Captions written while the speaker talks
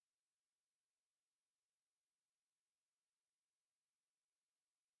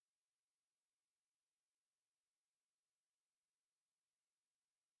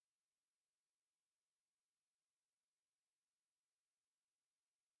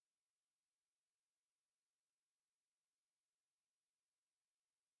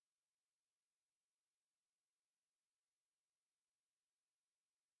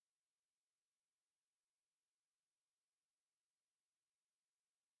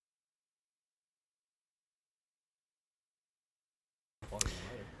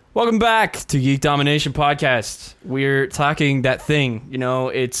Welcome back to Geek Domination Podcast. We're talking that thing. You know,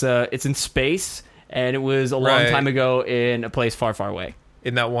 it's in space, and it was a long time ago in a place far, far away.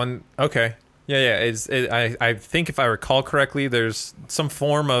 In that one, okay, yeah. I think if I recall correctly, there's some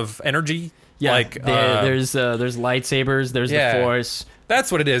form of energy. Yeah, like there's lightsabers. There's the Force.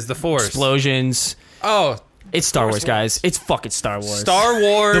 That's what it is. The Force Explosions. Oh. It's Star Wars, guys. It's fucking Star Wars. Star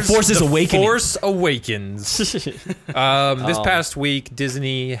Wars. The Force is awakening. Force Awakens. This past week,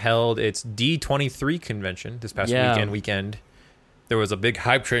 Disney held its D23 convention. This past weekend. There was a big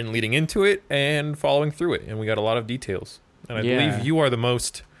hype train leading into it and following through it, and we got a lot of details. And I believe you are the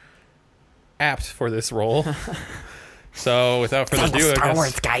most apt for this role. So, without further ado, Star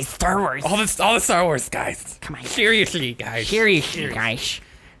Wars, guys. Star Wars. All the Star Wars guys. Come on. Seriously, guys. Seriously, guys.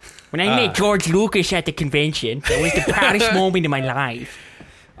 When I met George Lucas at the convention, that was the proudest moment in my life.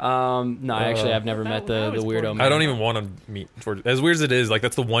 No, actually, I've never met the weirdo man. I don't even want to meet George. As weird as it is, like,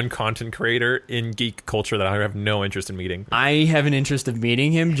 that's the one content creator in geek culture that I have no interest in meeting. I have an interest of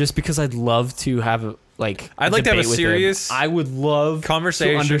meeting him just because I'd love to have I'd like to have a serious I would love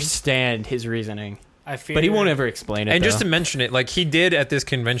conversation to understand his reasoning. But he won't ever explain it. And though. just to mention it, like he did at this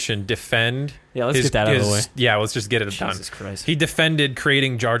convention defend. Yeah, let's get that out of the way. Yeah, let's just get it done. Jesus Christ. He defended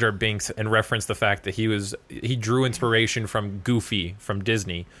creating Jar Jar Binks and referenced the fact that he drew inspiration from Goofy from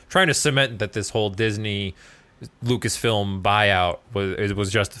Disney, trying to cement that this whole Disney Lucasfilm buyout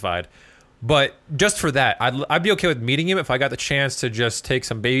was justified. But just for that, I'd be okay with meeting him if I got the chance to just take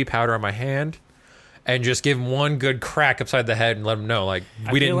some baby powder on my hand and just give him one good crack upside the head and let him know, like,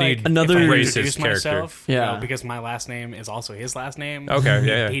 we didn't need another racist character. Myself, because my last name is also his last name. Okay,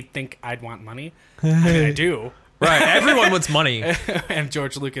 yeah. He'd think I'd want money. I mean, I do. Right, everyone wants money. And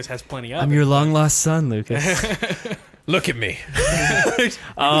George Lucas has plenty of I'm it. your long-lost son, Lucas. Look at me.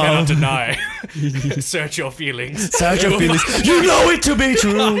 Cannot deny. Search your feelings. Search your feelings. You know it to be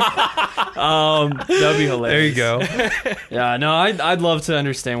true. That'd be hilarious. There you go. Yeah, no, I'd love to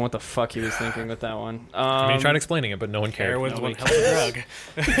understand what the fuck he was thinking with that one. I mean, he tried explaining it, but no one cared. Heroin's one hell of a drug.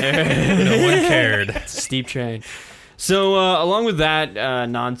 No one cared. It's a steep train. So, along with that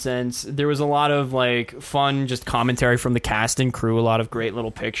nonsense, there was a lot of fun, just commentary from the cast and crew. A lot of great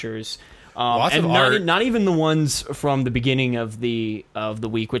little pictures. Lots and of art. Not even the ones from the beginning of the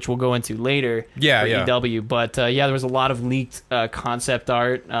week, which we'll go into later. For EW, but there was a lot of leaked concept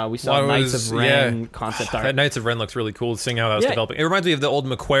art. We saw Knights of Ren concept art. That Knights of Ren looks really cool. Seeing how that was developing, it reminds me of the old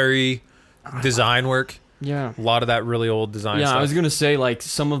Macquarie design work. Yeah, a lot of that really old design. Yeah, stuff. I was gonna say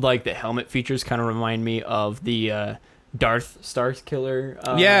some of the helmet features kind of remind me of the Darth Starkiller.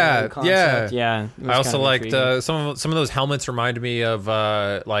 Concept. Yeah. I also liked some of those helmets reminded me of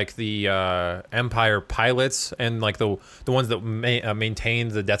the Empire pilots and the ones that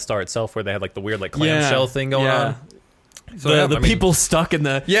maintained the Death Star itself, where they had the weird clamshell thing going on. So the people stuck in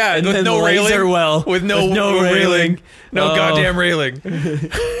the with no laser railing, well with no railing, no goddamn railing.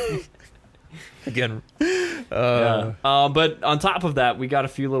 Again. But on top of that, we got a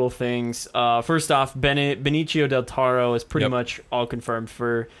few little things. First off, Benicio del Toro is pretty much all confirmed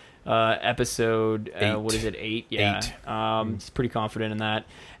for episode 8. What is it, 8? Yeah. 8. He's pretty confident in that.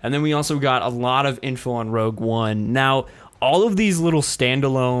 And then we also got a lot of info on Rogue One. Now, all of these little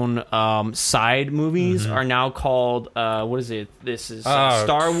standalone side movies are now called what is it? This is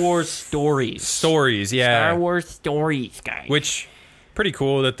Star Wars Stories. Stories, yeah. Star Wars Stories, guys. Which pretty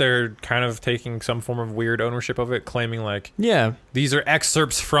cool that they're kind of taking some form of weird ownership of it, claiming these are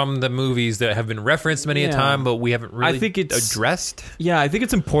excerpts from the movies that have been referenced many a time, but we haven't really addressed. Yeah, I think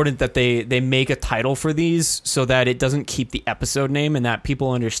it's important that they make a title for these so that it doesn't keep the episode name and that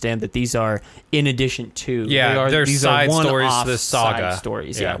people understand that these are in addition to. Yeah, they're side stories to the saga. Side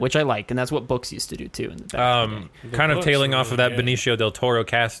stories, which I like, and that's what books used to do too. In the back kind of tailing off of that Benicio del Toro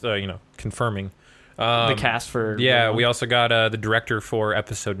cast, confirming. The cast for we also got the director for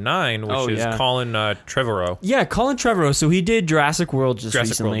episode 9, which is Colin Trevorrow. Yeah, Colin Trevorrow. So he did Jurassic World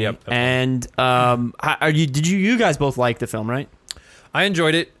recently. World, and did you guys both like the film, right? I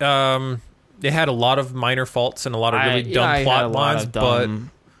enjoyed it. It had a lot of minor faults and a lot of really dumb plot lines, but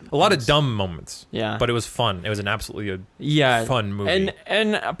a lot of dumb moments. Yeah, but it was fun. It was an absolutely fun movie.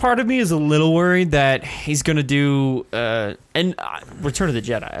 And part of me is a little worried that he's gonna do Return of the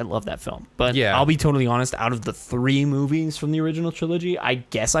Jedi. I love that film, but I'll be totally honest. Out of the 3 movies from the original trilogy, I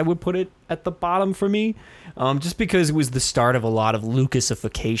guess I would put it at the bottom for me, just because it was the start of a lot of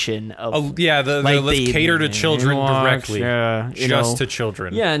Lucasification of let's cater to children directly, to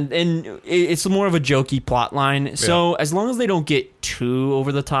children. Yeah, and it's more of a jokey plot line. So as long as they don't get too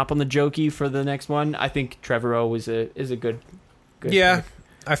over the top on the jokey for the next one, I think Trevorrow is a good pick.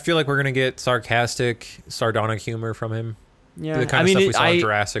 I feel like we're gonna get sarcastic, sardonic humor from him. Yeah, the kind of stuff we saw in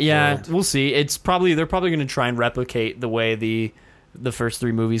Jurassic World. We'll see. They're probably going to try and replicate the way the first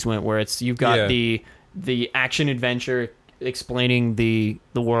 3 movies went, where you've got the action adventure explaining the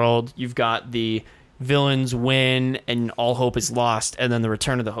world. You've got the villains win and all hope is lost, and then the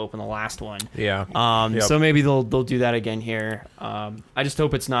return of the hope in the last one. Yeah. So maybe they'll do that again here. I just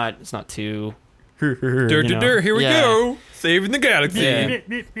hope it's not too. Here we go, saving the galaxy.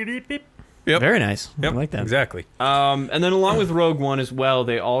 Yeah. Yep. Very nice. Yep. I like that. Exactly. And then along with Rogue One as well,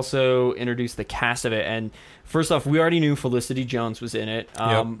 they also introduced the cast of it. And first off, we already knew Felicity Jones was in it.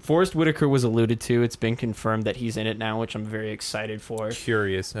 Forrest Whitaker was alluded to. It's been confirmed that he's in it now, which I'm very excited for.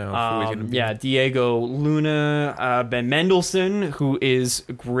 Curious now. Diego Luna, Ben Mendelsohn, who is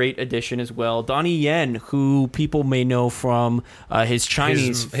a great addition as well. Donnie Yen, who people may know from his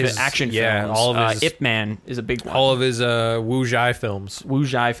Chinese action films. All of his, Ip Man is a big one. All of his Wu Zhai films. Wu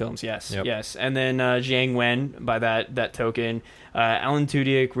Zhai films, yes. Yep. Yes. And then Zhang Wen, by that token. Alan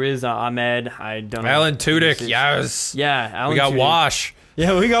Tudyk, Riz Ahmed. I don't know. Alan Tudyk, yes. Yeah, Alan we got Tudyk. Wash.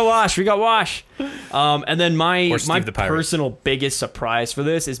 Yeah, we got Wash. And then my the Pirate. personal biggest surprise for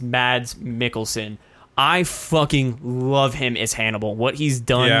this is Mads Mikkelsen. I fucking love him as Hannibal. What he's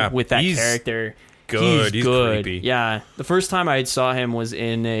done with that character. Good. He's good. creepy. Yeah. The first time I saw him was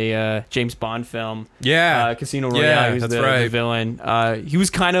in a James Bond film. Yeah. Casino Royale. Yeah, he was that's the right. villain. He was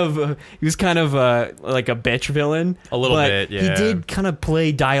kind of like a bitch villain. A little bit, yeah. He did kind of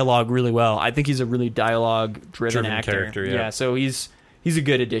play dialogue really well. I think he's a really dialogue-driven actor. Character, yeah. So he's a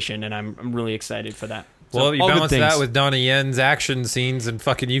good addition, and I'm really excited for that. So, well, you balance that with Donnie Yen's action scenes, and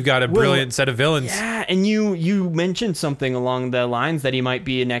fucking you've got a brilliant set of villains. Yeah, and you mentioned something along the lines that he might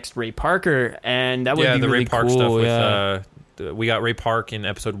be a next Ray Parker, and that would be the really Ray Park cool. stuff with we got Ray Park in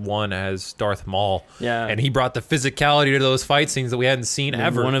episode 1 as Darth Maul. Yeah. And he brought the physicality to those fight scenes that we hadn't seen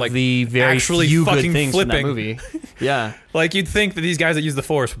ever. One of the very few good things from that movie. Yeah. Like, you'd think that these guys that use the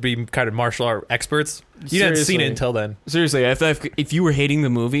Force would be kind of martial art experts. You hadn't seen it until then. Seriously, if you were hating the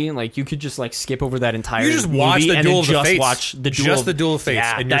movie, like, you could just like skip over that entire movie. You just watch the Duel of the Fates. Watch the Duel of Fates.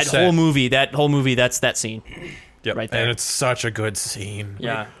 Yeah, and that whole movie, that's that scene. Yep. Right there. And it's such a good scene.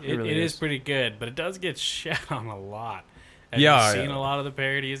 Yeah, it is pretty good, but it does get shat on a lot. Have you seen a lot of the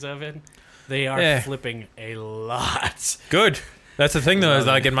parodies of it? They are flipping a lot. Good. That's the thing, though, is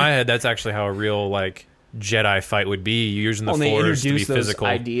like in my head, that's actually how a real like Jedi fight would be. You're using the Force to be physical.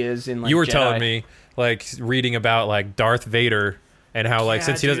 Ideas in, like, you were Jedi. telling me, like, reading about like Darth Vader and how, like,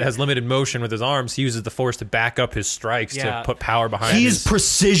 since he has limited motion with his arms, he uses the Force to back up his strikes to put power behind. He is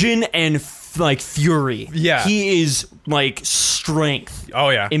precision and like fury. Yeah, he is like strength. Oh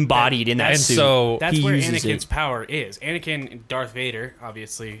yeah, embodied in that suit. So that's where Anakin's power is. Anakin, Darth Vader,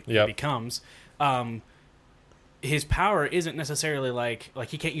 obviously becomes. His power isn't necessarily like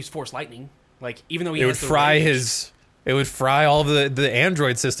he can't use Force lightning. Like, even though he would fry it would fry all of the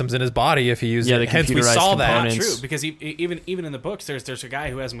android systems in his body if he used it. Hence, we saw components. that. True, because even in the books, there's a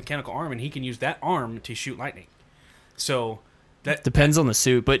guy who has a mechanical arm, and he can use that arm to shoot lightning. So that depends on the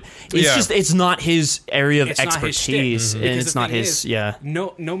suit, but it's not his area of expertise, and it's not his.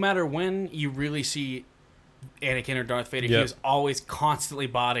 No matter when you really see Anakin or Darth Vader, he is always constantly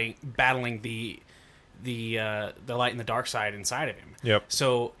battling the light and the dark side inside of him. Yep.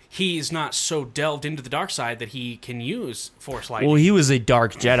 So he's not so delved into the dark side that he can use Force lightning. Well, he was a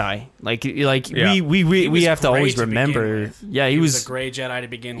dark Jedi. We have to always remember. Yeah, he was a gray Jedi to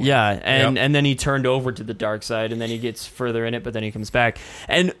begin with. Yeah, and then he turned over to the dark side, and then he gets further in it, but then he comes back.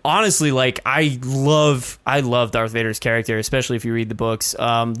 And honestly, like, I love Darth Vader's character, especially if you read the books.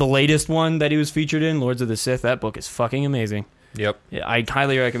 The latest one that he was featured in, Lords of the Sith, that book is fucking amazing. Yep. Yeah, I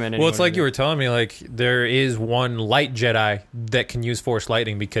highly recommend it. Well, it's like you were telling me, like, there is one light Jedi that can use Force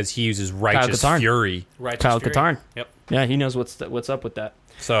lightning because he uses righteous fury. Kyle Katarn. Yep. Yeah, he knows what's up with that.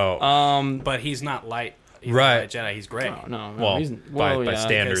 So, but he's not light. He's right. not light Jedi. He's gray. No. By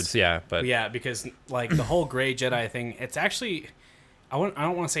standards, because like the whole gray Jedi thing, it's actually, I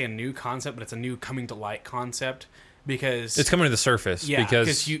don't want to say a new concept, but it's a new coming to light concept. Because it's coming to the surface. Because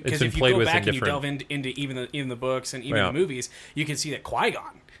it's been if you played go with back in and you different. delve into even the books and even the movies, you can see that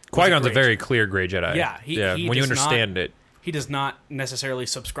Qui-Gon's a very clear gray Jedi. Yeah, he when you understand it, he does not necessarily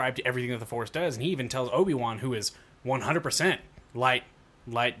subscribe to everything that the Force does, and he even tells Obi-Wan, who is 100% light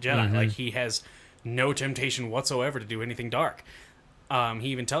Jedi, like, he has no temptation whatsoever to do anything dark. He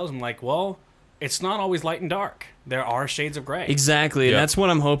even tells him, like, well, it's not always light and dark. There are shades of gray. Exactly, and that's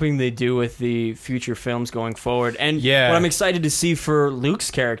what I'm hoping they do with the future films going forward. And what I'm excited to see for Luke's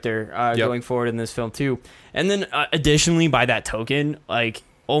character going forward in this film too. And then additionally, by that token, like,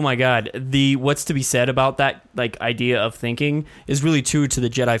 oh my god, the what's to be said about that like idea of thinking is really true to the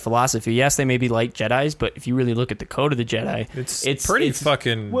Jedi philosophy. Yes, they may be like Jedis, but if you really look at the code of the Jedi, it's pretty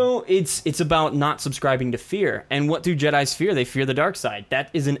fucking... Well, it's about not subscribing to fear. And what do Jedis fear? They fear the dark side. That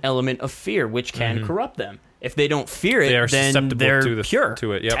is an element of fear which can corrupt them. If they don't fear it, then they're pure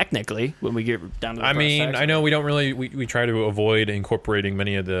to it. Yep. Technically, when we get down to the I mean, I know we don't really... We try to avoid incorporating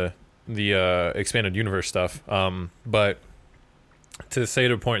many of the expanded universe stuff, but to say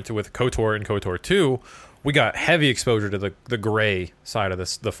to a point to with KOTOR and KOTOR 2, we got heavy exposure to the gray side of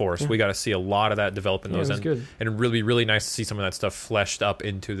the Force. We got to see a lot of that develop in those, and it'd really be really nice to see some of that stuff fleshed up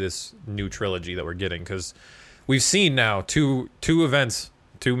into this new trilogy that we're getting, because we've seen now two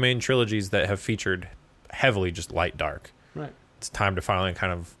main trilogies that have featured heavily just light dark. Right. It's time to finally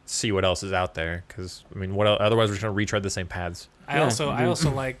kind of see what else is out there, because I mean, what else? Otherwise we're just going to retread the same paths. I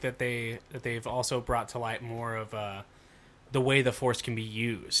also like that they've also brought to light more of the way the Force can be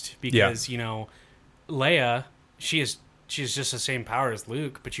used, because you know, Leia, she's just the same power as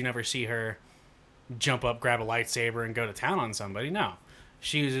Luke, but you never see her jump up, grab a lightsaber, and go to town on somebody. No,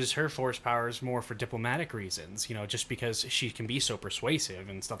 she uses her Force powers more for diplomatic reasons, you know, just because she can be so persuasive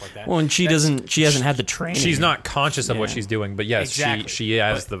and stuff like that. Well, and she hasn't had the training. She's not conscious of what she's doing, but yes, exactly. she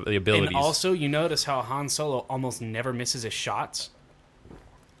has the abilities. And also, you notice how Han Solo almost never misses his shots.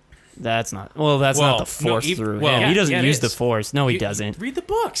 That's not the Force through him. He doesn't use the Force. No, he doesn't. Read the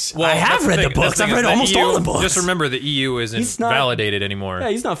books. Well, I have read the books. I've read almost all the books. Just remember, the EU isn't validated anymore. Yeah,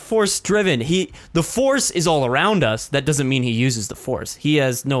 he's not Force driven. The Force is all around us. That doesn't mean he uses the Force. He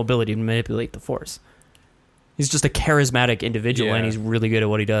has no ability to manipulate the Force. He's just a charismatic individual, and he's really good at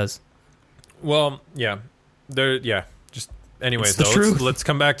what he does. Well, anyways, let's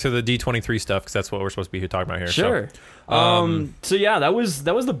come back to the D23 stuff, because that's what we're supposed to be talking about here. Sure. So yeah, that was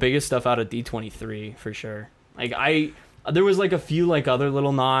the biggest stuff out of D23 for sure. Like there was like a few like other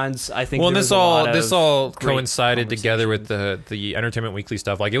little nods. I think. Well, and this all coincided together with the Entertainment Weekly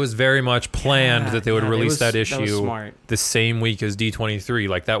stuff. Like it was very much planned that they would release that issue the same week as D23.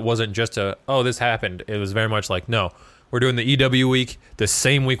 Like that wasn't just this happened. It was very much like, no, we're doing the EW week the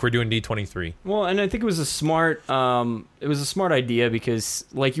same week we're doing D23. Well, and I think it was a smart idea, because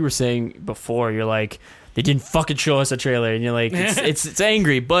like you were saying before, you're like, they didn't fucking show us a trailer, and you're like, it's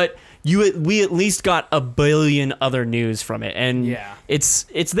angry, but we at least got a billion other news from it, and it's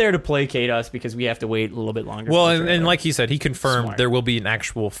there to placate us because we have to wait a little bit longer. Well, and like he said, he confirmed there will be an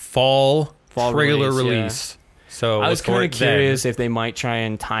actual fall trailer release. Yeah. So I was kind of curious if they might try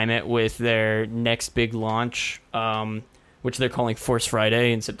and time it with their next big launch, which they're calling Force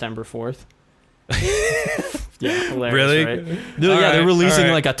Friday in September 4th. Yeah, hilarious, really? Right? They're releasing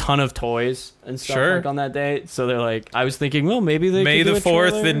like a ton of toys and stuff like on that day. So they're like, I was thinking, well, maybe they May the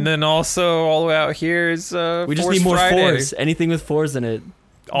 4th, and then also all the way out here is we just need more Friday. Force. Anything with Force in it.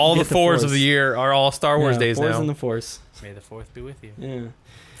 All the Force of the year are all Star Wars days now. Force and the Force. May the 4th be with you. Yeah.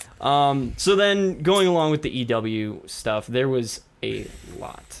 So then, going along with the EW stuff, there was a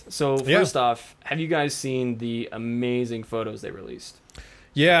lot. So first off, have you guys seen the amazing photos they released?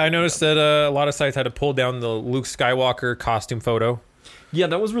 Yeah, I noticed that a lot of sites had to pull down the Luke Skywalker costume photo. Yeah,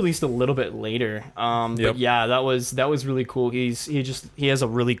 that was released a little bit later. But yeah, that was really cool. He has a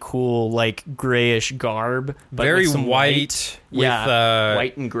really cool like grayish garb, but very some white with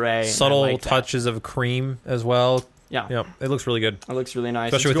white and gray, subtle touches of cream as well. Yeah, it looks really good. It looks really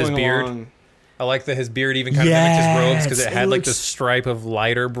nice, especially with his beard. I like that his beard even kind of mimicked his robes, because it had like the stripe of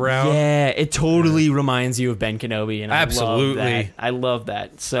lighter brown. Yeah, it totally reminds you of Ben Kenobi, and absolutely, I love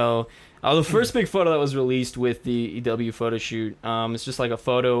that. So the first big photo that was released with the EW photo shoot, it's just like a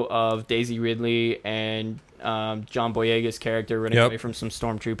photo of Daisy Ridley and John Boyega's character running away from some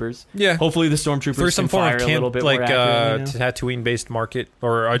stormtroopers. Yeah, hopefully the stormtroopers through some form of a little bit like more accurately, Tatooine-based market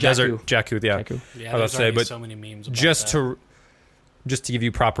or a desert Jakku. Yeah, I was about to say, but so many memes about just to give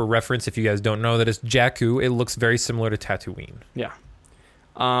you proper reference, if you guys don't know that it's Jakku, it looks very similar to Tatooine. Yeah.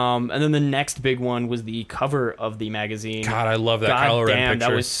 And then the next big one was the cover of the magazine. God, I love that Kylo Ren picture.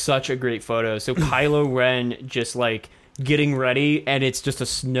 That was such a great photo. So Kylo Ren just like getting ready, and it's just a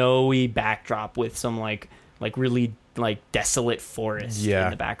snowy backdrop with some like really like desolate forest in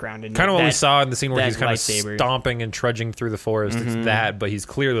the background. And kind of what we saw in the scene where he's kind of stomping and trudging through the forest. Mm-hmm. It's that, but he's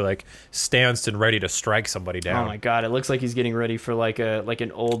clearly like stanced and ready to strike somebody down. Oh my god, it looks like he's getting ready for like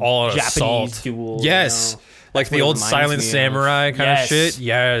an old Japanese assault duel. Yes. Like the old Silent Samurai kind of shit.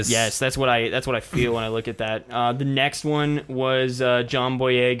 Yes, that's what I feel when I look at that. The next one was John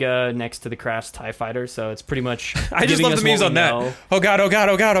Boyega next to the Crafts TIE Fighter, so it's pretty much. I just love the memes on that. Oh god, no.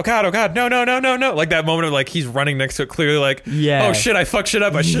 Like that moment of like he's running next to it, clearly like, oh shit, I fucked shit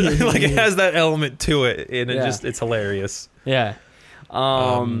up. I should like it has that element to it, and it's hilarious. Yeah.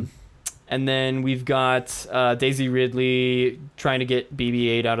 And then we've got Daisy Ridley trying to get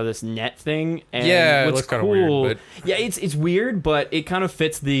BB-8 out of this net thing. And yeah, what's it looks kind cool, of weird. But... yeah, it's weird, but it kind of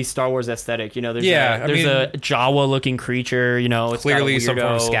fits the Star Wars aesthetic. You know, there's there's a Jawa-looking creature. You know, it's clearly got a weirdo, some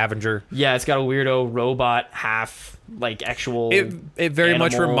form of scavenger. Yeah, it's got a weirdo robot half like actual. It very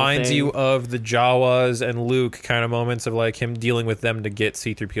much reminds thing. you of the Jawas and Luke kind of moments of like him dealing with them to get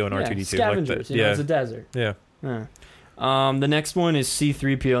C-3PO and R2-D2. Scavengers. Like It's a desert. Yeah. The next one is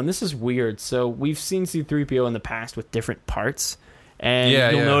C-3PO, and this is weird. So we've seen C-3PO in the past with different parts, and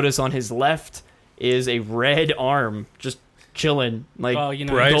you'll notice on his left is a red arm just chilling, like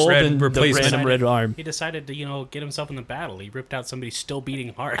gold red and replacement. the random red arm. He decided to, get himself in the battle. He ripped out somebody's still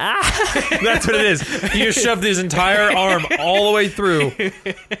beating heart. That's what it is. He just shoved his entire arm all the way through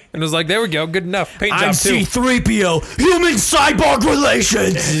and was like, there we go, good enough. Paint job too. C-3PO, human cyborg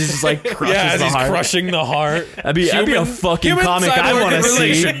relations. He's just like crushes the heart. Crushing the heart. That'd be a fucking comic I want to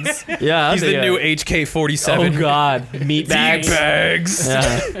see. Yeah, he's the new HK-47. Oh god, meat bags.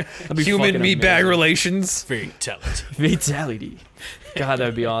 Yeah. Human meat bag relations. Fatality. God, that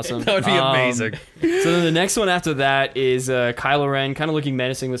would be awesome. That would be amazing. So then the next one after that is Kylo Ren, kind of looking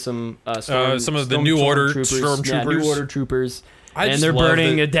menacing with some of the New Order stormtroopers. Yeah, New Order troopers. And they're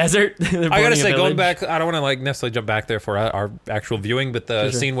burning a desert. I gotta say, going back, I don't want to necessarily jump back there for our actual viewing, but the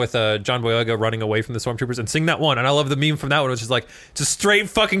scene with John Boyega running away from the stormtroopers and seeing that one, and I love the meme from that one, which is like, it's a straight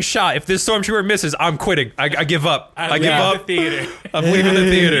fucking shot. If this stormtrooper misses, I'm quitting. I give up. I give up. The theater. I'm leaving the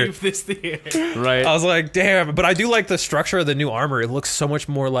theater. Leave this theater. Right. I was like, damn. But I do like the structure of the new armor. It looks so much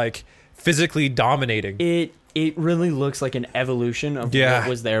more like physically dominating. It really looks like an evolution of what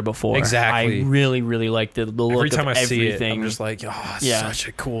was there before. Exactly. I really, really like the look Every time of I everything. see it, I'm just like, such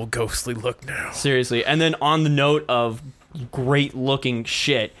a cool ghostly look now. Seriously. And then on the note of great looking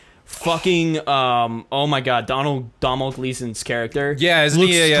shit, fucking oh my god, Donald Gleason's character isn't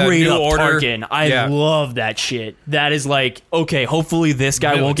looks he straight New up Order? Tarkin. I love that shit. That is like, okay, hopefully this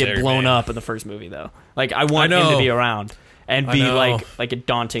guy won't get blown up in the first movie though. Like I want him to be around and be like a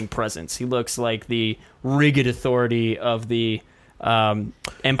daunting presence. He looks like the rigid authority of the Empire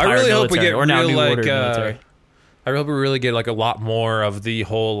military, hope we get or now real, New Order military. I hope we really get like a lot more of the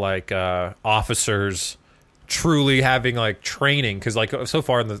whole like officers truly having like training, because like so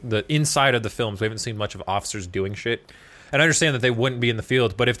far in the inside of the films we haven't seen much of officers doing shit. And I understand that they wouldn't be in the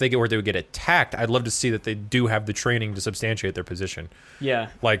field, but if they would get attacked, I'd love to see that they do have the training to substantiate their position. Yeah,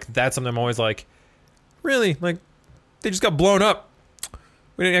 like that's something I'm always like, really, like they just got blown up.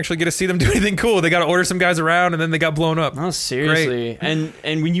 We didn't actually get to see them do anything cool. They got to order some guys around, and then they got blown up. Oh, seriously. Great.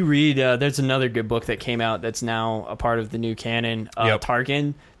 And when you read, there's another good book that came out that's now a part of the new canon,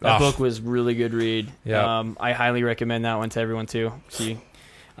 Tarkin. That book was really good read. Yep. I highly recommend that one to everyone, too. See,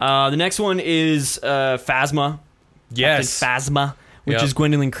 the next one is Phasma. Yes. Captain Phasma, which is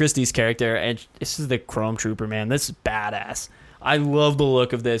Gwendolyn Christie's character. And this is the Chrome Trooper, man. This is badass. I love the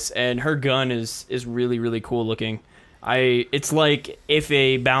look of this. And her gun is really, really cool looking. It's like if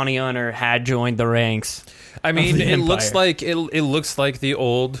a bounty hunter had joined the ranks. I mean, it looks like it looks like the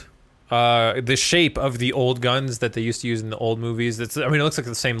old, the shape of the old guns that they used to use in the old movies. It looks like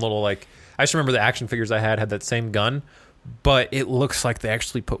the same little like. I just remember the action figures I had that same gun, but it looks like they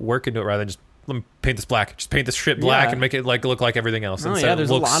actually put work into it rather than just let me paint this black. Just paint this shit black and make it like look like everything else. Oh yeah, there's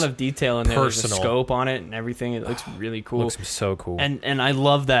a lot of detail in there. There's a scope on it and everything. It looks really cool. Looks so cool. And I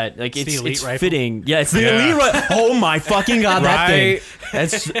love that. Like it's rifle. fitting. Yeah, it's the elite rifle. Oh my fucking god, that thing.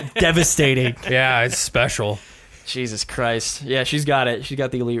 That's devastating. Yeah, it's special. Jesus Christ. Yeah, she's got it. She's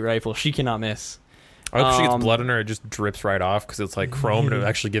got the elite rifle. She cannot miss. I hope she gets blood in her. It just drips right off because it's like chrome and it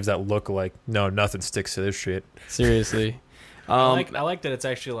actually gives that look like nothing sticks to this shit. Seriously. I like that it's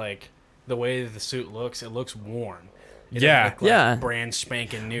actually like. The way that the suit looks, it looks worn. It look like brand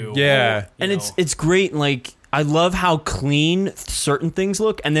spanking new. Yeah. And it's great. Like, I love how clean certain things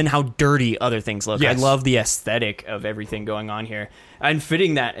look and then how dirty other things look. Yes. I love the aesthetic of everything going on here. And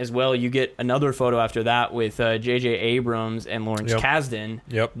fitting that as well, you get another photo after that with J.J. Abrams and Lawrence Kasdan,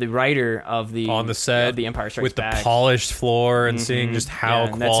 the writer of the on the set of the Empire Strikes with Back. The polished floor and seeing just how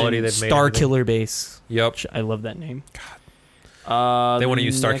quality they've made Star Killer Base. Yep. I love that name. God. They want to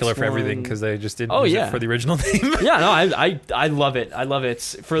use Star Killer for everything because they just didn't use it for the original name. Yeah, no, I love it. I love it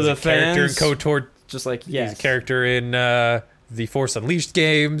for he's the a fans. Character in KOTOR, just like he's a character in the Force Unleashed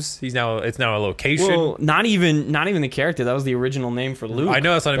games. It's now a location. Well, not even the character. That was the original name for Luke. I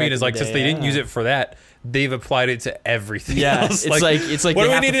know that's what I mean. Is like since they didn't use it for that, they've applied it to everything Yeah, else. it's like what they do we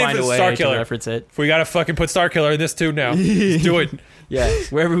have need to find a way to Starkiller? reference it. We got to fucking put Starkiller in this too now. Let's do it. Yeah,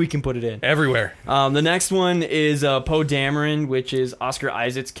 wherever we can put it in. Everywhere. The next one is Poe Dameron, which is Oscar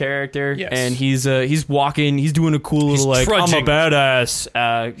Isaac's character, Yes. and he's walking. He's doing a cool little like trudging. I'm a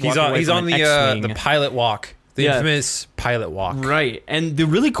badass. He's on the pilot walk, the infamous pilot walk. Right, and the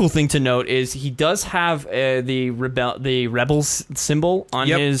really cool thing to note is he does have the rebels symbol on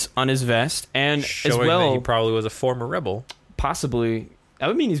his vest, and Showing as well that he probably was a former rebel. possibly. That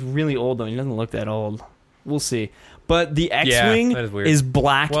would mean he's really old though. He doesn't look that old. We'll see. But the X-wing that is weird. is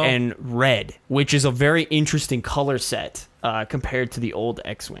black and red, which is a very interesting color set compared to the old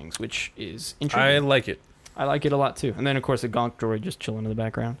X-wings, which is intriguing. I like it. I like it a lot too. And then of course the Gonk droid just chilling in the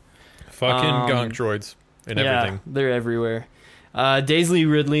background. Fucking gonk droids and everything. They're everywhere. Daisy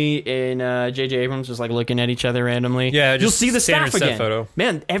Ridley and J.J. Abrams just like looking at each other randomly. Yeah, just you'll see the standard staff set again. photo.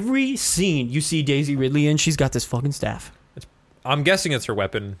 Man, every scene you see Daisy Ridley in, she's got this fucking staff. I'm guessing it's her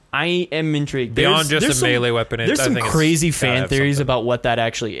weapon. I am intrigued. Beyond just a melee weapon. There's I some think crazy it's gotta fan have theories something. about what that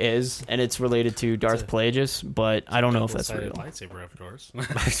actually is, and it's related to Darth Plagueis, but I don't know if that's real. Lightsaber, of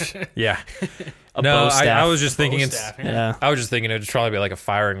course. Yeah. A No, bow staff. I was just thinking Yeah, I was just thinking it'd probably be like a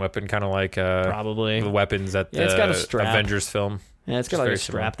firing weapon, kind of like probably. the weapons at Yeah, it's got a the strap. Avengers film. Yeah, it's got It's like a very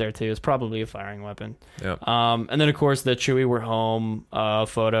strap there too. It's probably a firing weapon. Yep. And then of course the Chewie we're home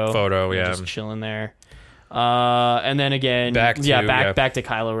photo. Yeah. Just chilling there. And then again, back to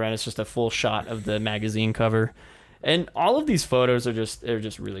Kylo Ren. It's just a full shot of the magazine cover, and all of these photos are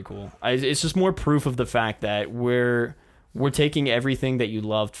just really cool. It's just more proof of the fact that we're taking everything that you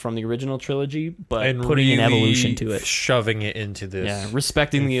loved from the original trilogy, but and putting really an evolution to it, shoving it into this. Yeah,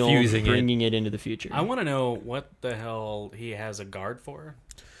 respecting the old, bringing it into the future. I want to know what the hell he has a guard for.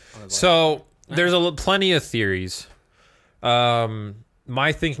 So there's plenty of theories.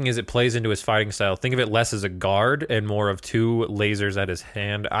 My thinking is it plays into his fighting style. Think of it less as a guard and more of two lasers at his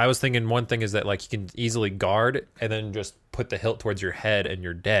hand. I was thinking one thing is that like he can easily guard and then just put the hilt towards your head and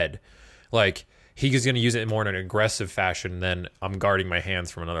you're dead. Like he's going to use it more in an aggressive fashion than I'm guarding my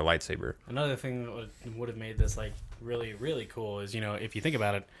hands from another lightsaber. Another thing that would have made this like really, really cool is, if you think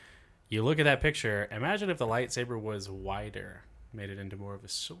about it, you look at that picture, imagine if the lightsaber was wider. Made it into more of a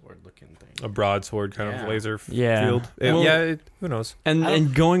sword-looking thing. A broadsword kind of laser field. Who knows?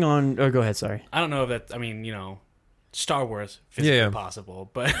 And going on... Oh, go ahead, sorry. I don't know if that... I mean, Star Wars, physically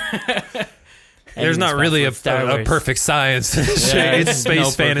possible, but... There's not really a perfect science. It's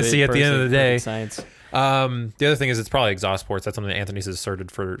space fantasy at the end of the day. Science. The other thing is it's probably exhaust ports. That's something that Anthony's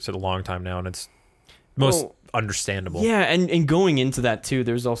asserted for a long time now, and it's most understandable. Yeah, and going into that too,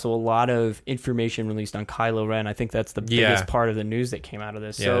 there's also a lot of information released on Kylo Ren. I think that's the biggest part of the news that came out of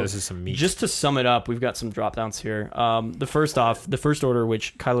this. Yeah, so this is some meat. Just to sum it up, we've got some drop downs here. The First Order,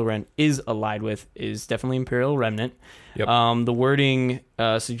 which Kylo Ren is allied with, is definitely Imperial Remnant. Yep. The wording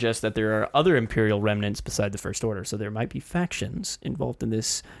suggests that there are other Imperial remnants beside the First Order, so there might be factions involved in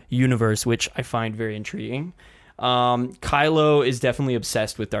this universe, which I find very intriguing. Kylo is definitely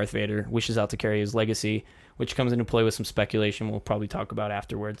obsessed with Darth Vader, wishes out to carry his legacy, which comes into play with some speculation we'll probably talk about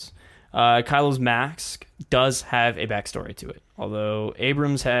afterwards. Kylo's mask does have a backstory to it, although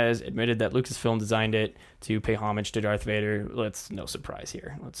Abrams has admitted that Lucasfilm designed it to pay homage to Darth Vader. No surprise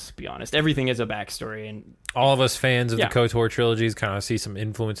here. Let's be honest. Everything has a backstory, and all of us fans of the KOTOR trilogies kind of see some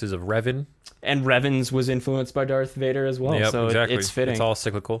influences of Revan. And Revan's was influenced by Darth Vader as well. Yep, so exactly. It's fitting. It's all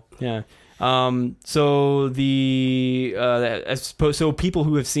cyclical. Yeah. So people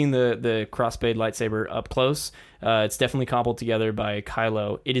who have seen the crossblade lightsaber up close, it's definitely cobbled together by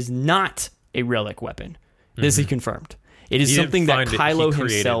Kylo. It is not a relic weapon. This is confirmed. It is something that Kylo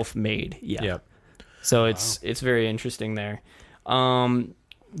himself made. Yeah. Yep. So it's very interesting there. A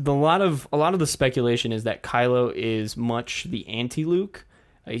lot of the speculation is that Kylo is much the anti-Luke.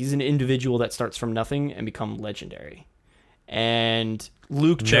 He's an individual that starts from nothing and become legendary. And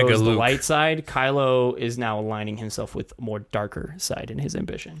Luke chose the light side. Kylo is now aligning himself with a more darker side in his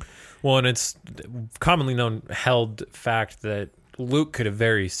ambition. Well, and it's commonly held fact that Luke could have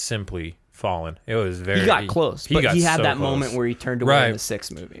very simply fallen. It was very... He got close, but he had that moment where he turned away in the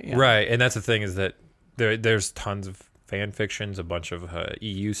 6th movie. Yeah. Right, and that's the thing is that there's tons of fan fictions, a bunch of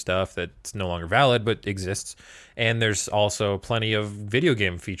EU stuff that's no longer valid but exists, and there's also plenty of video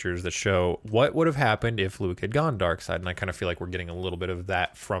game features that show what would have happened if Luke had gone dark side, and I kind of feel like we're getting a little bit of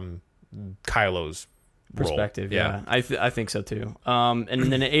that from Kylo's perspective. Yeah. I think so too. And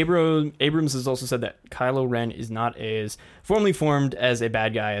then Abrams has also said that Kylo Ren is not as formally formed as a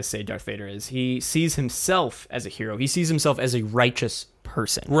bad guy as, say, Darth Vader is. He sees himself as a hero. He sees himself as a righteous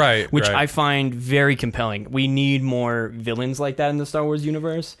person, right? Which I find very compelling. We need more villains like that in the Star Wars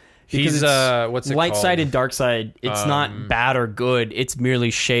universe. He's what's it light called? side and dark side. It's not bad or good. It's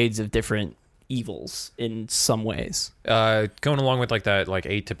merely shades of different evils in some ways. Going along with like that like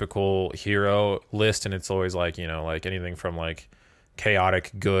atypical hero list, and it's always like, you know, like anything from like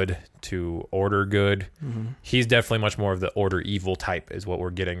chaotic good to order good. He's definitely much more of the order evil type is what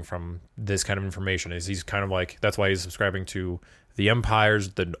we're getting from this kind of information. Is he's kind of like, that's why he's subscribing to the empires,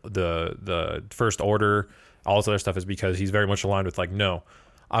 the first order, all this other stuff, is because he's very much aligned with like, no,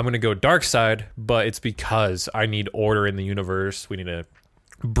 I'm going to go dark side, but it's because I need order in the universe. We need to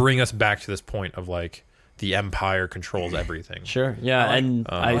bring us back to this point of like the empire controls everything. Sure. Yeah.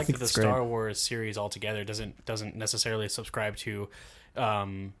 I like think that the Star Wars series altogether doesn't necessarily subscribe to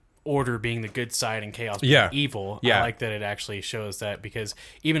order being the good side and chaos being evil. Yeah. I like that it actually shows that, because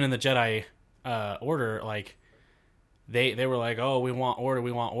even in the Jedi order, like they were like, oh, we want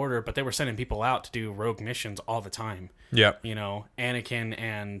order, but they were sending people out to do rogue missions all the time. Yeah. You know,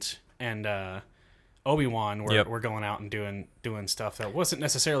 Anakin and Obi-Wan were going out and doing stuff that wasn't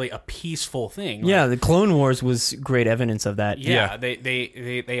necessarily a peaceful thing. Yeah, the Clone Wars was great evidence of that. Yeah,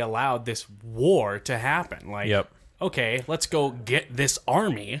 they allowed this war to happen. Like, okay, let's go get this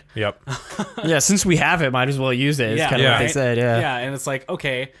army. Yep. Yeah, since we have it, might as well use it. It's kind of what they said. Yeah, and it's like,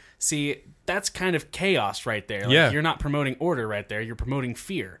 okay, see, that's kind of chaos right there. Like, you're not promoting order right there. You're promoting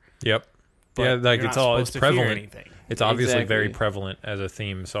fear. Yep. But yeah, like it's prevalent. Anything. It's obviously very prevalent as a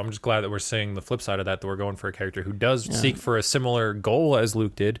theme. So I'm just glad that we're seeing the flip side of that we're going for a character who does seek for a similar goal as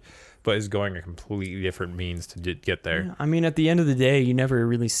Luke did, but is going a completely different means to get there. Yeah, I mean, at the end of the day, you never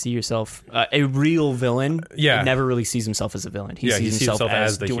really see yourself a real villain. Yeah, never really sees himself as a villain. He sees himself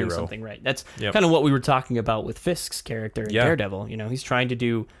as the doing hero. Something right. That's kind of what we were talking about with Fisk's character in Daredevil. You know, he's trying to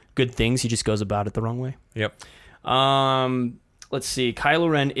do good things. He just goes about it the wrong way. Yep. Let's see.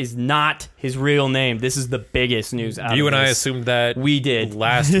 Kylo Ren is not his real name. This is the biggest news out of this. You and I assumed that we did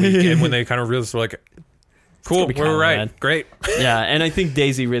last week, and when they kind of realized, we're like, cool, we're right. Ren. Great. Yeah, and I think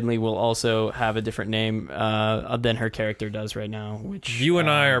Daisy Ridley will also have a different name than her character does right now. Which you and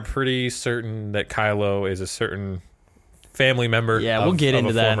I are pretty certain that Kylo is a certain family member. Yeah, we'll get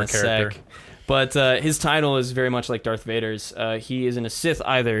into that in a sec. But his title is very much like Darth Vader's. He isn't a Sith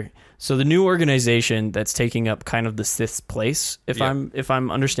either. So the new organization that's taking up kind of the Sith's place, if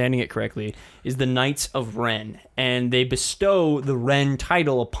I'm understanding it correctly, is the Knights of Ren, and they bestow the Ren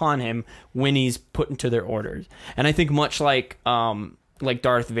title upon him when he's put into their orders. And I think much like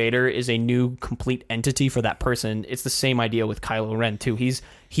Darth Vader is a new complete entity for that person, it's the same idea with Kylo Ren too.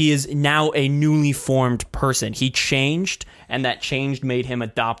 He is now a newly formed person. He changed, and that change made him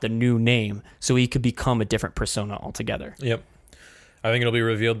adopt a new name, so he could become a different persona altogether. Yep. I think it'll be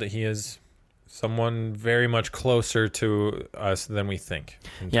revealed that he is someone very much closer to us than we think.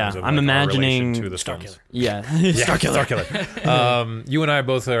 Yeah, I'm imagining to the Starkiller. Yeah, Starkiller. You and I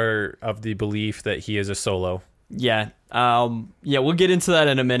both are of the belief that he is a Solo. Yeah. We'll get into that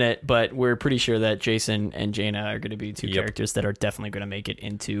in a minute, but we're pretty sure that Jason and Jaina are going to be two characters that are definitely going to make it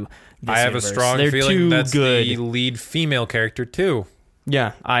into this I have universe. a strong feeling that's the lead female character too.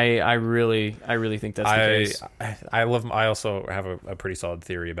 Yeah, I really think that's the case. I also have a pretty solid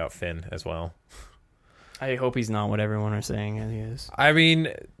theory about Finn as well. I hope he's not what everyone are saying he is. I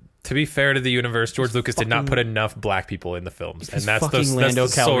mean, to be fair to the universe, George Lucas did not put enough black people in the films, and that's Lando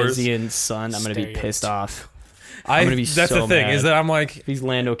the Calrissian's son. I'm going to be pissed off. I'm going to be that's the thing mad. Is that I'm like, if he's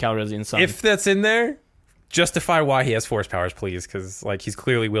Lando Calrissian's son. If that's in there, justify why he has force powers, please, because like he's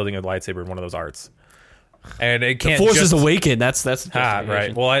clearly wielding a lightsaber in one of those arts. And it can't. The Force is awakened. That's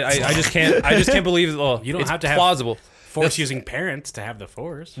right. Well, I just can't believe. Well, you don't have to plausible. Have Force using parents to have the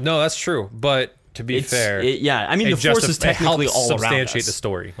Force. No, that's true. But to be fair, I mean, the Force is technically all around us. Substantiate the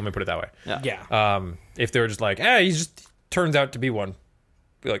story. Let me put it that way. Yeah. If they were just like, he just turns out to be one,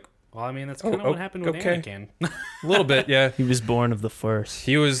 be like, well, I mean, that's kind of what happened with Anakin. A little bit, yeah. He was born of the Force.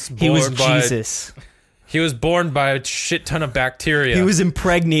 He was Jesus. He was born by a shit ton of bacteria. He was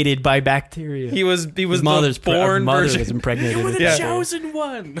impregnated by bacteria. He was His mother's born mother was impregnated. You were the chosen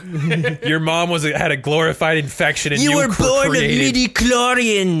one. Your mom had a glorified infection, and you were born of created...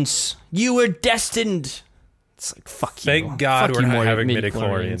 midichlorians. You were destined. It's like, fuck you. Thank God we're not having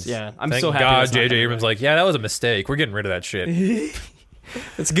midichlorians. Yeah, I'm Thank so happy. God J.J. Abrams like, that was a mistake. We're getting rid of that shit.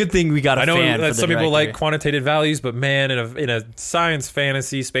 It's a good thing we got a fan. I know that some people like quantitative values, but man, in a science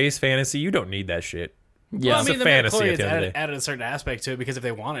fantasy, space fantasy, you don't need that shit. Yeah, well, I mean, it's a fantasy at the end of the day. Added a certain aspect to it, because if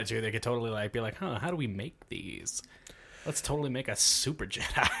they wanted to, they could totally be like, how do we make these? Let's totally make a super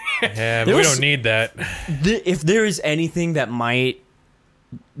Jedi. Yeah, but we don't need that. If there is anything that might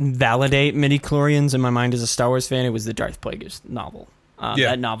validate midichlorians in my mind as a Star Wars fan, it was the Darth Plagueis novel.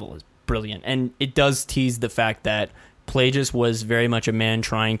 That novel is brilliant, and it does tease the fact that Plagueis was very much a man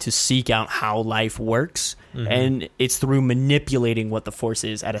trying to seek out how life works, and it's through manipulating what the Force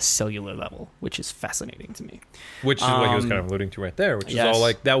is at a cellular level, which is fascinating to me. Which is what he was kind of alluding to right there, which is all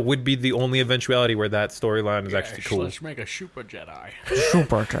like, that would be the only eventuality where that storyline is actually cool. Let's make a super Jedi.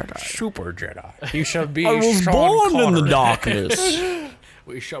 Super Jedi. Super Jedi. He shall be I was Sean born in Connery. the darkness.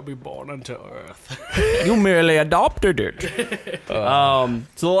 We shall be born unto Earth. You merely adopted it. So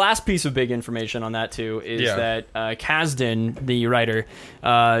the last piece of big information on that too is that Kasdan, the writer,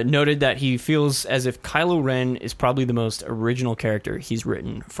 noted that he feels as if Kylo Ren is probably the most original character he's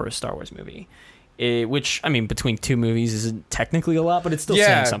written for a Star Wars movie. Which, I mean, between two movies isn't technically a lot, but it's still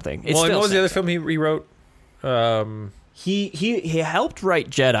saying something. It's well, and still what was the other something. film he rewrote? He helped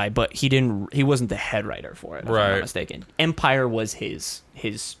write Jedi, but he wasn't the head writer for it, if I'm not mistaken. Empire was his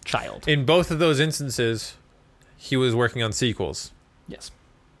child. In both of those instances, he was working on sequels. Yes.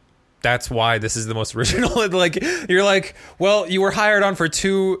 That's why this is the most original. Like, you're like, well, you were hired on for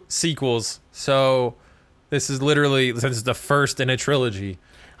 2 sequels, so this is literally, since it's the first in a trilogy.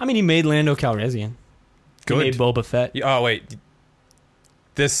 I mean, he made Lando Calrissian. Good. He made Boba Fett. Oh, wait.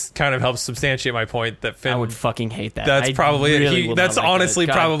 This kind of helps substantiate my point that Finn. I would fucking hate that. That's probably really it. That's honestly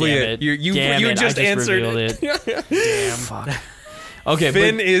probably it. You just answered it. Damn. Fuck. Okay,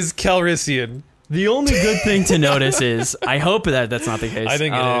 Finn is Calrissian. The only good thing to notice is, I hope that that's not the case. I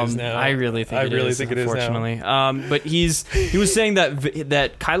think it is now. I really think it is, unfortunately. But he was saying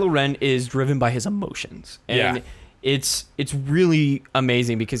that Kylo Ren is driven by his emotions. And it's really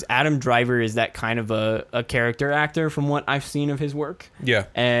amazing because Adam Driver is that kind of a character actor from what I've seen of his work. Yeah.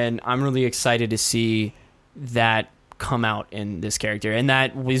 And I'm really excited to see that come out in this character. And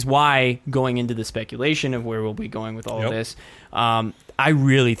that is why, going into the speculation of where we'll be going with all of this, I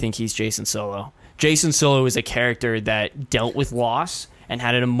really think he's Jason Solo. Jason Solo is a character that dealt with loss and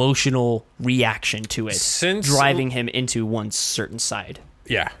had an emotional reaction to it, driving him into one certain side.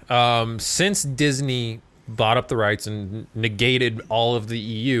 Yeah. Since Disney bought up the rights and negated all of the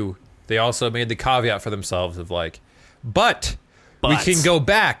EU, they also made the caveat for themselves of like, but we can go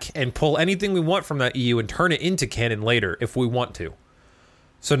back and pull anything we want from that EU and turn it into canon later if we want to.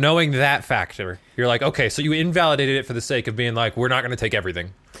 So knowing that factor, you're like, okay, so you invalidated it for the sake of being like, we're not going to take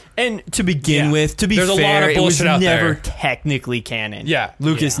everything. And to begin with, to be There's fair, a lot of bullshit it was out never there. technically canon. Yeah.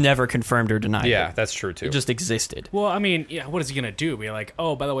 Lucas never confirmed or denied it. Yeah, that's true too. It just existed. Well, I mean, what is he going to do? Be like,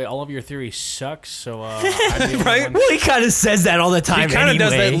 oh, by the way, all of your theories suck, so... right? Well, he kind of says that all the time He kind of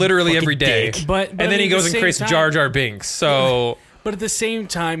does that literally every day. Dick. But and then he goes and creates Jar Jar Binks, so... But at the same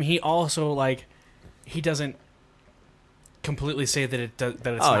time, he also, like, he doesn't completely say that it's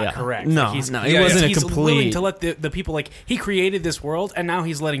not correct. No, like he wasn't he's a complete... willing to let the people, like, he created this world, and now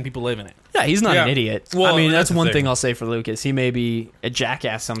he's letting people live in it. Yeah, he's not an idiot. Well, I mean, that's the one thing. thing I'll say for Lucas. He may be a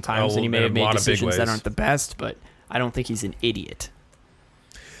jackass sometimes, and he may have made decisions that aren't the best, but I don't think he's an idiot.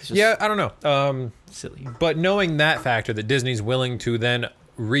 Yeah, I don't know. Silly. But knowing that factor, that Disney's willing to then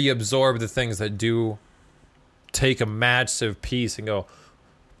reabsorb the things that do take a massive piece and go,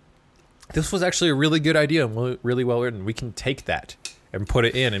 this was actually a really good idea and really well written. We can take that and put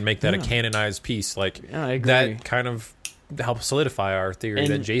it in and make that a canonized piece. Like, I agree. that kind of helps solidify our theory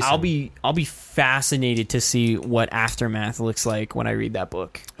that Jason... I'll be fascinated to see what Aftermath looks like when I read that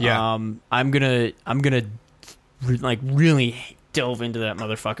book. Yeah. I'm gonna like really delve into that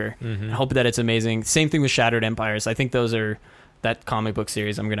motherfucker. I hope that it's amazing. Same thing with Shattered Empires. I think those are that comic book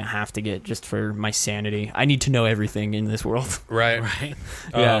series I'm gonna have to get just for my sanity. I need to know everything in this world. Right.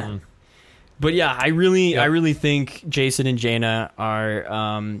 Yeah. But yeah, I really think Jason and Jaina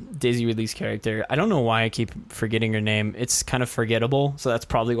are Daisy Ridley's character. I don't know why I keep forgetting her name. It's kind of forgettable, so that's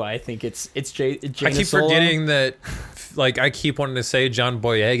probably why I think it's Jaina I keep Solo. forgetting that, like, I keep wanting to say John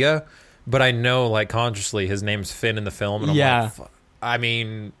Boyega, but I know, like, consciously his name's Finn in the film. And I'm like, I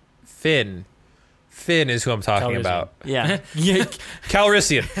mean, Finn. Finn is who I'm talking about. Yeah.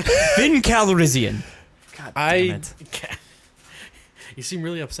 Calrissian. Finn Calrissian. God damn it. You seem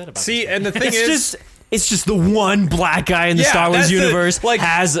really upset about See, this. and the thing is... It's just the one black guy in the Star Wars universe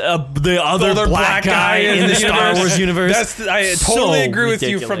has the other black guy in the Star Wars universe. I totally agree with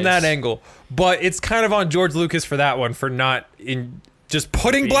you from that angle. But it's kind of on George Lucas for that one, for not just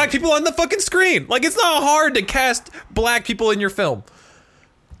putting black people on the fucking screen. Like, it's not hard to cast black people in your film.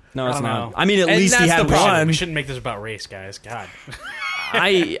 No, it's not. know. I mean, at least he had one. We shouldn't make this about race, guys. God.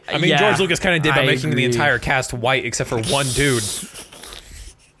 I mean, George Lucas kind of did by making the entire cast white except for one dude.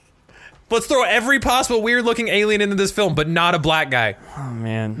 Let's throw every possible weird-looking alien into this film, but not a black guy. Oh,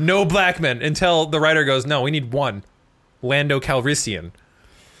 man. No black men until the writer goes, no, we need one. Lando Calrissian.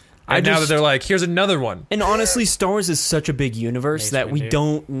 And now that they're like, here's another one. And honestly, Star Wars is such a big universe that we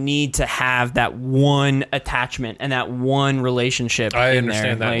don't need to have that one attachment and that one relationship. I in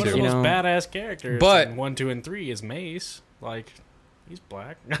understand there. that One of too. the most badass characters. But in 1, 2, and 3 is Mace. Like, he's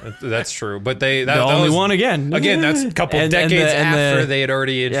black. That's true. But that only was, one again. Again, that's a couple decades after they had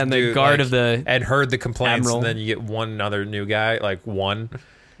already introduced. And the guard of the and heard the complaints, Admiral. and then you get one other new guy, like one.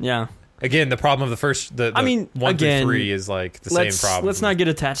 Yeah. Again, the problem of the first, I mean, 1 through 3 is like the same problem. Let's not get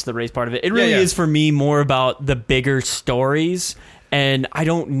attached to the race part of it. It really is for me more about the bigger stories, and I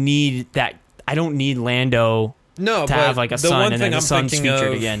don't need that. I don't need Lando to have like a son and then the son's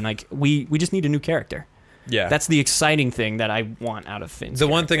featured again. Like we just need a new character. Yeah, that's the exciting thing that I want out of Finn's. The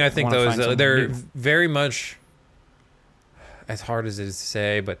one thing I think though is that they're new. very much, as hard as it is to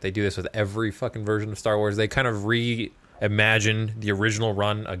say, but they do this with every fucking version of Star Wars. They kind of imagine the original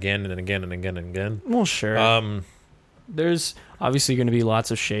run again and again and again and again. Well, sure. There's obviously going to be lots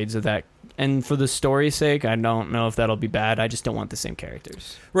of shades of that, and for the story's sake, I don't know if that'll be bad. I just don't want the same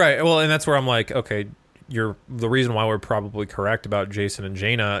characters. Right. Well, and that's where I'm like, okay, the reason why we're probably correct about Jason and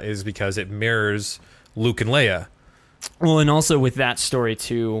Jaina is because it mirrors Luke and Leia. Well, and also with that story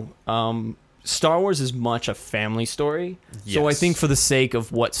too, Star Wars is much a family story. Yes. So I think for the sake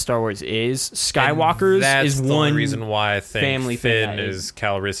of what Star Wars is, Skywalker's is the one only reason why I think family Finn is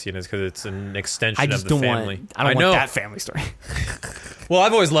Calrissian is because it's an extension of the family. I don't want that family story. Well,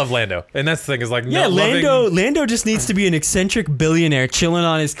 I've always loved Lando, and that's the thing is like Lando just needs to be an eccentric billionaire chilling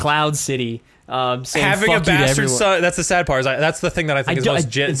on his cloud city. Having a bastard son, that's the sad part. That's the thing that I think is most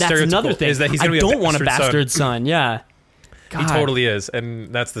stereotypical. That's another thing. Is that he's going to be want a bastard son. Yeah. God. He totally is,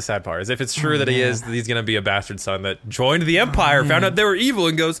 and that's the sad part. Is if it's true that he is, he's going to be a bastard son that joined the Empire, found out they were evil,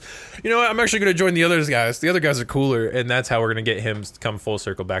 and goes, you know what? I'm actually going to join the other guys. The other guys are cooler, and that's how we're going to get him to come full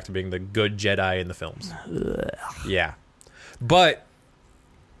circle back to being the good Jedi in the films. Yeah, but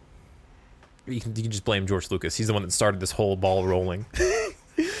you can just blame George Lucas. He's the one that started this whole ball rolling.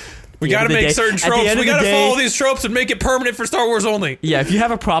 We got to make certain tropes. We got to follow these tropes and make it permanent for Star Wars only. Yeah, if you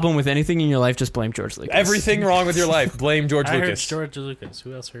have a problem with anything in your life, just blame George Lucas. Everything wrong with your life, blame George Lucas. George Lucas.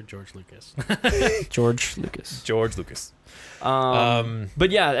 Who else heard George Lucas? George Lucas. George Lucas.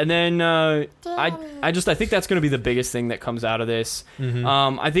 But yeah, and then I think that's going to be the biggest thing that comes out of this.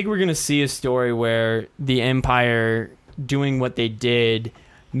 Mm-hmm. I think we're going to see a story where the Empire doing what they did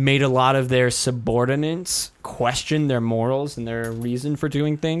made a lot of their subordinates question their morals and their reason for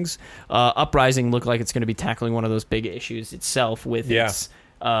doing things. Uprising looked like it's going to be tackling one of those big issues itself with its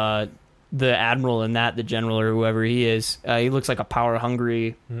the admiral and the general or whoever he is. He looks like a power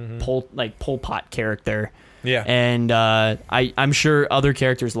hungry Pol Pot character. Yeah, and I'm sure other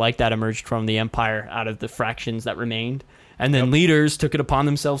characters like that emerged from the Empire out of the fractions that remained, and then leaders took it upon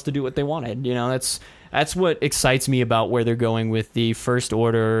themselves to do what they wanted. You know, that's what excites me about where they're going with the First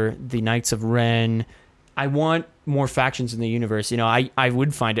Order, the Knights of Ren. I want more factions in the universe. You know, I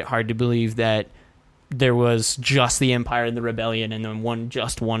would find it hard to believe that there was just the Empire and the Rebellion, and then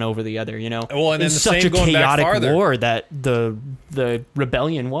one over the other. You know, well, and then it's such a chaotic war that the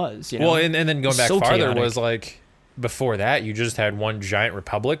Rebellion was. You know? Well, and then going back so farther chaotic. was like before that, you just had one giant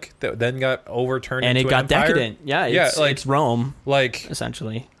republic that then got overturned, and into it got an empire. decadent. Yeah, it's Rome,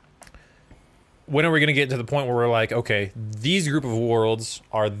 essentially. When are we going to get to the point where we're like, okay, these group of worlds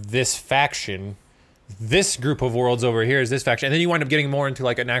are this faction, this group of worlds over here is this faction, and then you wind up getting more into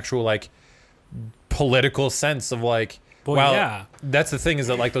like an actual like political sense of like, that's the thing is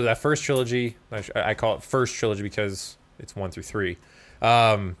that like that first trilogy, I call it first trilogy because it's 1 through 3.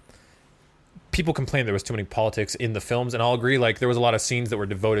 People complained there was too many politics in the films, and I'll agree. Like there was a lot of scenes that were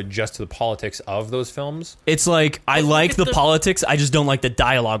devoted just to the politics of those films. It's like I like the politics, I just don't like the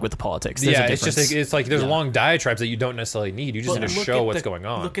dialogue with the politics. There's a it's difference. just it's like there's long diatribes that you don't necessarily need. You just need to show what's going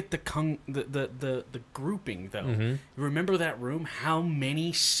on. Look at the grouping though. Mm-hmm. Remember that room? How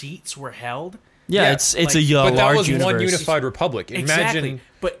many seats were held? Yeah, it's like, a but large that was universe. one unified republic. Exactly. Imagine,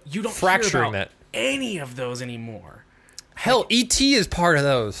 but you don't fracturing hear about that. any of those anymore. Hell, E.T. is part of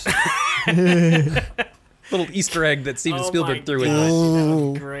those. Little Easter egg that Steven Spielberg threw in there. That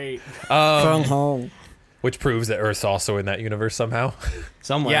was great. From home. Which proves that Earth's also in that universe somehow.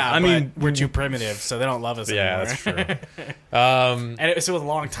 Somewhere. Yeah, I mean, we're too primitive, so they don't love us anymore. Yeah, that's true. And it was a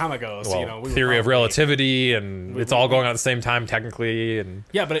long time ago, so well, theory of relativity, and it's all going on at the same time technically, and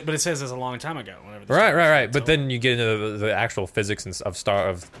yeah, but it says it's a long time ago. Whenever this right. But then you get into the actual physics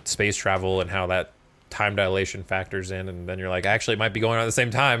of space travel and how that time dilation factors in, and then you're like, actually, it might be going on at the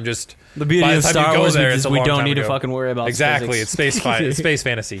same time. Just the beauty by the of time Star you go Wars there, is it's a we long don't time need ago. to fucking worry about exactly. physics. It's space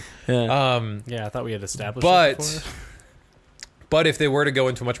fantasy. Yeah. I thought we had established it before. But if they were to go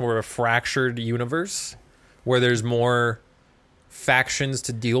into much more of a fractured universe, where there's more factions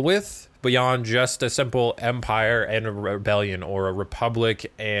to deal with beyond just a simple empire and a rebellion, or a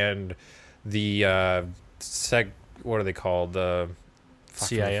republic and the what are they called? The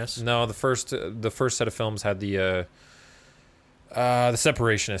CIS? No, the first set of films had the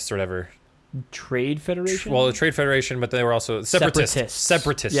separationists or whatever. Trade Federation? Well, the Trade Federation, but they were also separatists.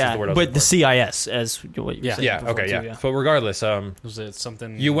 Separatists yeah, is the word I was but looking the for. CIS, as what you said Yeah, before, okay, too, yeah. But regardless, Was it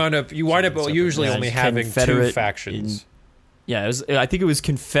something? you wind up usually Yeah, only it's having two Confederate factions. I think it was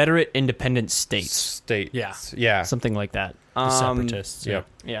Confederate Independent States. States. Yeah. Yeah. Something like that. The separatists. Yeah.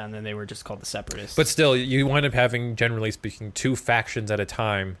 Yeah, and then they were just called the Separatists. But still, you wind up having, generally speaking, two factions at a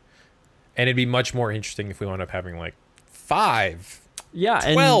time. And it'd be much more interesting if we wound up having, like, 5. yeah,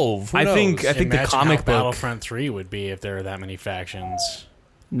 and 12. Who I knows? think the Imagine comic how book. Battlefront 3 would be if there were that many factions.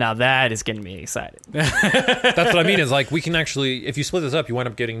 Now that is getting me excited. That's what I mean, is like, we can actually, if you split this up, you wind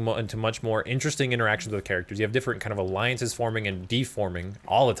up getting into much more interesting interactions with characters. You have different kind of alliances forming and deforming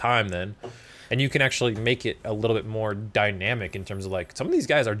all the time then. And you can actually make it a little bit more dynamic in terms of, like, some of these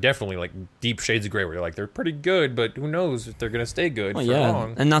guys are definitely, like, deep shades of gray, where you're like, they're pretty good, but who knows if they're going to stay good for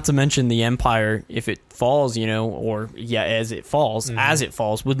long. And not to mention the Empire, if it falls, as it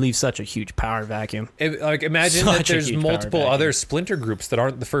falls, would leave such a huge power vacuum. Imagine that there's multiple other splinter groups that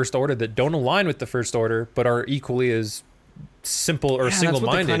aren't the First Order, that don't align with the First Order, but are equally as simple or single-minded.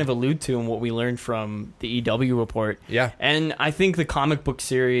 That's what they kind of allude to in what we learned from the EW report. Yeah. And I think the comic book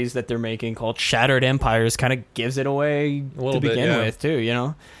series that they're making called Shattered Empires kind of gives it away to begin with, too,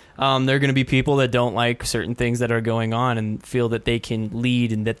 there are going to be people that don't like certain things that are going on and feel that they can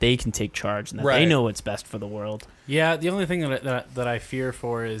lead and that they can take charge and that they know what's best for the world. Yeah, the only thing that I fear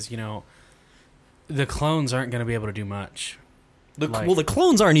for is, the clones aren't going to be able to do much. The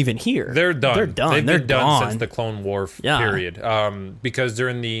clones aren't even here. They're done. They're done. They've They're been done gone. since the Clone War period. Because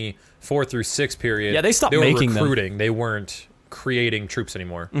during the 4 through 6 period, they stopped were making recruiting. They weren't creating troops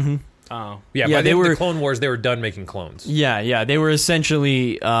anymore. Mm-hmm. Oh. Yeah, by the Clone Wars, they were done making clones. Yeah. They were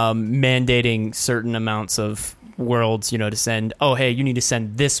essentially mandating certain amounts of worlds, to send, you need to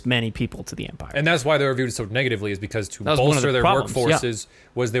send this many people to the Empire. And that's why they were viewed so negatively, is because to bolster their workforces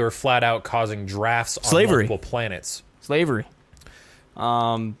was they were flat out causing drafts on multiple planets. Slavery.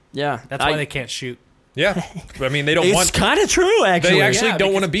 That's why they can't shoot. Yeah. I mean, they don't it's want... It's kind of true, actually. They actually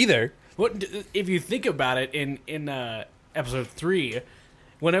don't want to be there. What if you think about it, in episode 3,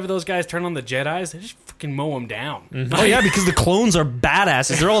 whenever those guys turn on the Jedis, they just fucking mow them down. Mm-hmm. Oh, yeah, because the clones are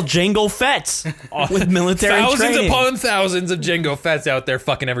badasses. They're all Jango Fetts with military thousands training. upon thousands of Jango Fetts out there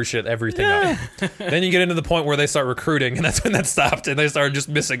fucking everything up. Then you get into the point where they start recruiting, and that's when that stopped, and they started just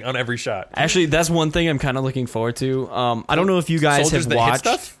missing on every shot. Actually, that's one thing I'm kind of looking forward to. I don't know if you guys Soldiers have watched...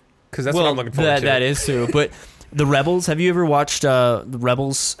 that hit stuff? Because that's what I'm looking forward to. That is too. But the Rebels, have you ever watched the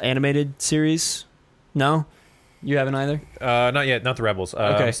Rebels animated series? No? You haven't either? Not yet. Not the Rebels. Okay.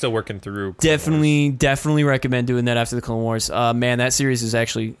 I'm still working through Clone Definitely recommend doing that after the Clone Wars. Man, that series is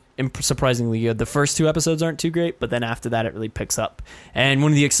actually surprisingly good. The first 2 episodes aren't too great, but then after that it really picks up. And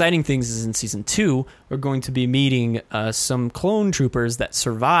one of the exciting things is in Season 2, we're going to be meeting some clone troopers that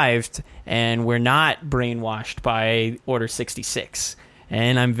survived and were not brainwashed by Order 66.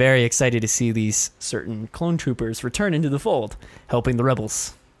 And I'm very excited to see these certain clone troopers return into the fold, helping the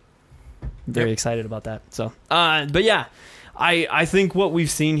rebels. Very excited about that. So, but yeah, I think what we've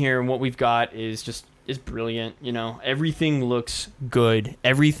seen here and what we've got is brilliant. Everything looks good.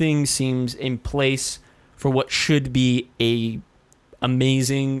 Everything seems in place for what should be a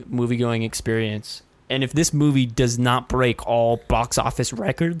amazing movie-going experience. And if this movie does not break all box office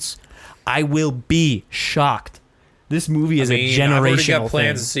records, I will be shocked. This movie is a generational I've already got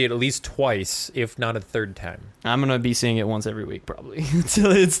plans thing. to see it at least twice, if not a third time. I'm gonna be seeing it once every week, probably.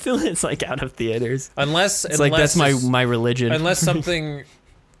 Until it's like out of theaters. Unless that's my religion. Unless something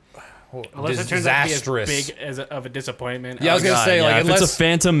unless it turns out to be as big of a disappointment. Yeah, I was gonna say, if it's a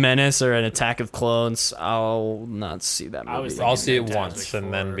Phantom Menace or an Attack of Clones, I'll not see that movie. I'll see it once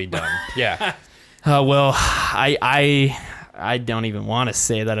and then be done. Yeah. Well, I don't even want to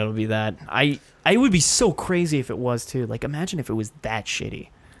say that it'll be that. I would be so crazy if it was too. Like, imagine if it was that shitty.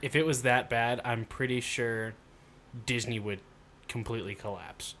 If it was that bad, I'm pretty sure Disney would completely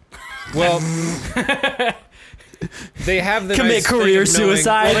collapse. Well, they have the commit nice career thing of knowing,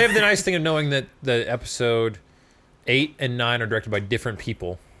 suicide. Well, they have the nice thing of knowing that the episode 8 and 9 are directed by different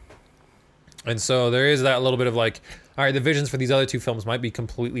people, and so there is that little bit of like, all right, the visions for these other 2 films might be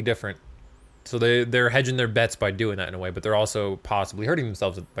completely different. So they're hedging their bets by doing that in a way, but they're also possibly hurting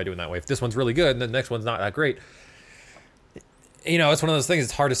themselves by doing that way. If this one's really good and the next one's not that great, it's one of those things.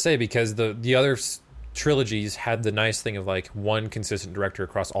 It's hard to say because the other trilogies had the nice thing of like one consistent director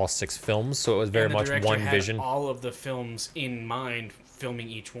across all 6 films, so it was very much one vision. All of the films in mind, filming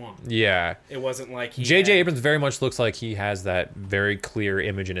each one. Yeah, it wasn't like J.J. Abrams very much looks like he has that very clear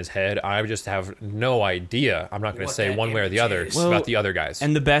image in his head. I just have no idea. I'm not going to say one way or the other about the other guys.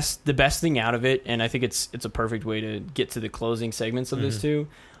 And the best thing out of it, and I think it's a perfect way to get to the closing segments of this too.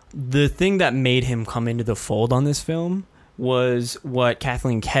 The thing that made him come into the fold on this film was what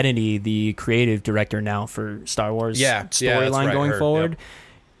Kathleen Kennedy, the creative director now for Star Wars storyline going forward. Yep.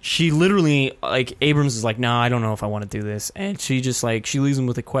 She literally, like, Abrams is like, no, I don't know if I want to do this. And she just, like, she leaves him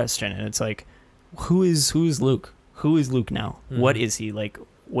with a question. And it's like, who is Luke? Who is Luke now? What is he? Like,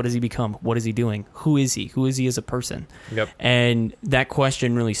 what does he become? What is he doing? Who is he? Who is he as a person? Yep. And that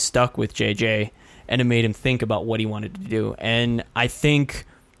question really stuck with JJ, and it made him think about what he wanted to do. And I think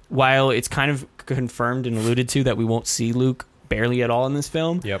while it's kind of confirmed and alluded to that we won't see Luke barely at all in this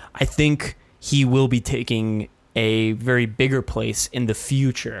film, I think he will be taking a very bigger place in the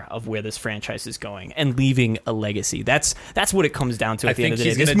future of where this franchise is going and leaving a legacy. That's what it comes down to at the end of the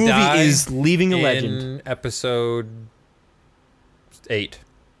day. This movie is leaving a legend. Episode 8.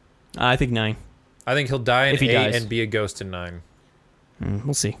 I think 9. I think he'll die in 8 and be a ghost in 9.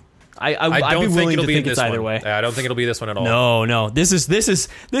 We'll see. I I'd don't be willing think to think it's either way. I don't think it'll be this one at all. No. This is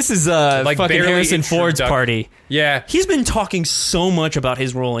like fucking Harrison Ford's party. Yeah. He's been talking so much about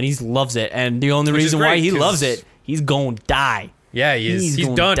his role and he loves it. And the only reason why he loves it, he's going to die. Yeah, he is. He's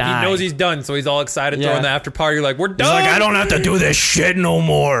done. Die. He knows he's done, so he's all excited throwing the after party. Like, we're done. He's like, I don't have to do this shit no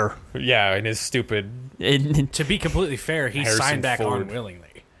more. Yeah, and his stupid. To be completely fair, he signed back on willingly.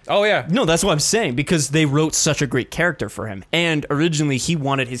 Oh, yeah. No, that's what I'm saying, because they wrote such a great character for him. And originally, he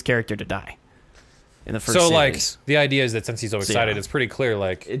wanted his character to die in the first series. Like, the idea is that since he's so excited, it's pretty clear,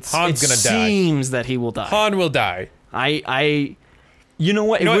 like, Han's going to die. It seems that he will die. Han will die. You know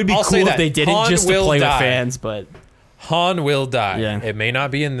what? It would be cool if they did it just to play with fans, but... Han will die. Yeah. It may not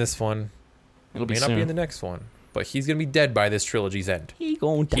be in this one. It'll be not be in the next one. But he's going to be dead by this trilogy's end. He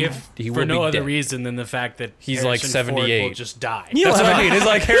gonna die. For no other reason than the fact that he's Harrison like 78. Ford will just die. That's what I mean. It's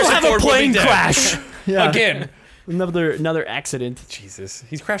like Harrison Ford have a plane crash. Again. Another accident. Jesus.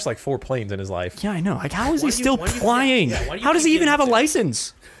 He's crashed like 4 planes in his life. Yeah, I know. Like, how is he still flying? How does he even have a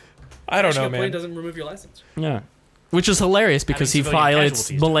license? I don't know, man. A plane doesn't remove your license. Yeah. Which is hilarious because he violates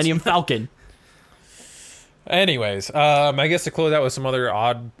Millennium Falcon. Anyways, I guess to close out with some other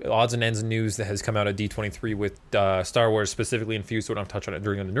odds and ends news that has come out of D23 with Star Wars specifically infused, so we don't have to touch on it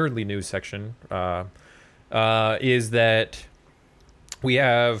during the Nerdly news section, is that we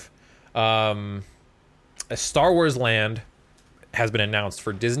have a Star Wars Land has been announced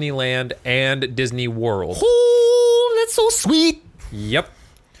for Disneyland and Disney World. Oh, that's so sweet. Yep.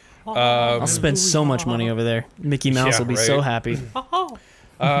 I'll spend so much money over there. Mickey Mouse will be so happy. They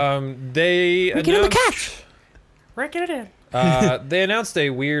Get in the cash. Get it in. They announced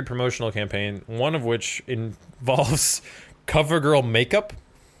a weird promotional campaign, one of which involves CoverGirl makeup.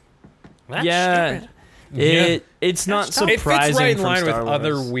 That's stupid. It's not surprising. It fits right in line with Star Wars.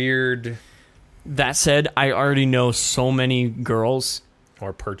 other weird. That said, I already know so many girls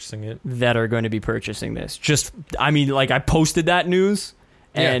Or purchasing it. that are going to be purchasing this. I posted that news,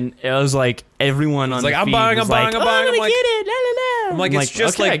 and it was like everyone on the I'm feed buying, was I'm buying. I'm gonna get it. La, la, la. I'm like, it's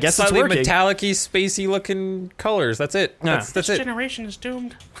just okay, I like guess it's slightly working. metallic-y, spacey looking colors. That's it. That's This it. generation is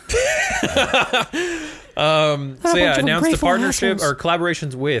doomed. Announced a partnership or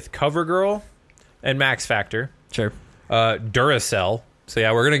collaborations with CoverGirl and Max Factor. Sure. Duracell.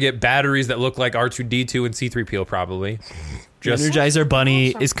 So we're gonna get batteries that look like R2D2 and C3PO probably. Energizer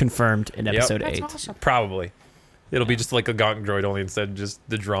Bunny is confirmed in episode 8. Awesome. Probably. It'll be just like a Gonk droid only instead of just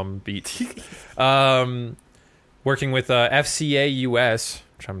the drum beat. Working with FCA US,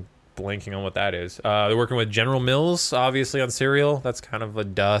 which I'm blanking on what that is. They're working with General Mills, obviously, on cereal. That's kind of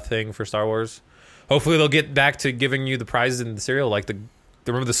a thing for Star Wars. Hopefully they'll get back to giving you the prizes in the cereal, like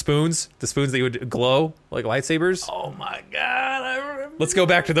remember the spoons? The spoons that you would glow like lightsabers? Oh my god, I remember. Let's go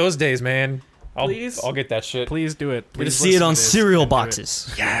back to those days, man. Please? I'll get that shit. Please do it. We're going to see it on cereal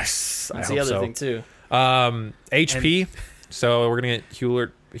boxes. Yes. That's the other thing, too. HP. So we're going to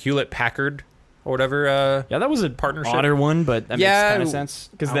get Hewlett Packard or whatever. That was a partnership. odder one, but that makes kind of sense.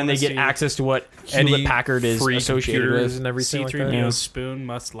 Because then they get access to what Hewlett Packard is associated with. And everything like that. C-3PO's spoon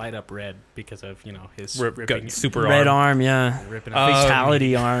must light up red because of, his ripping super red arm. Ripping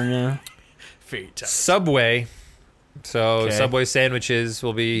fatality arm, yeah. Fatality. Subway. So Subway sandwiches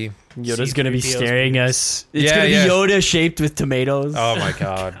will be... Yoda's going to be staring us. It's going to be Yoda shaped with tomatoes. Oh, my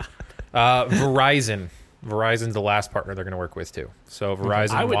God. Verizon. Verizon's the last partner they're going to work with, too. So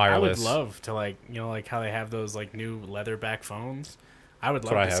Verizon Wireless. I would love to, like how they have those, like, new leatherback phones. I would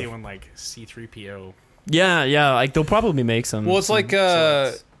love to see one like C-3PO. Yeah, like they'll probably make some. Well, it's like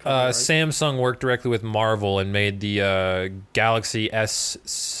Samsung worked directly with Marvel and made the Galaxy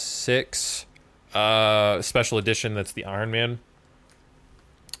S6 special edition. That's the Iron Man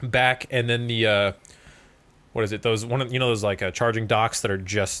back, and then the what is it? Those those like charging docks that are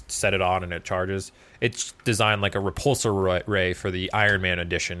just set it on and it charges. It's designed like a repulsor ray for the Iron Man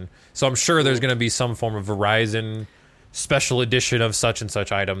edition. So I'm sure there's going to be some form of Verizon special edition of such and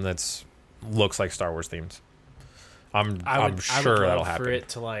such item that's looks like Star Wars themed. I'm sure that'll happen. For it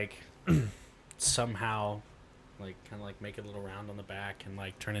to like somehow like kind of like make it a little round on the back and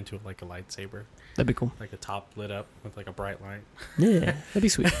like turn into like a lightsaber. That'd be cool. Like the top lit up with like a bright light. Yeah, that'd be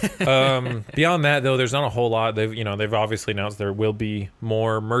sweet. Beyond that, though, there's not a whole lot. They've obviously announced there will be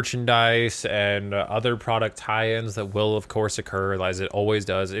more merchandise and other product tie-ins that will, of course, occur as it always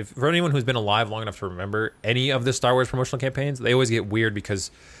does. If for anyone who's been alive long enough to remember any of the Star Wars promotional campaigns, they always get weird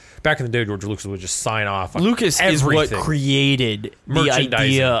because back in the day, George Lucas would just sign off on Lucas everything. Is what created the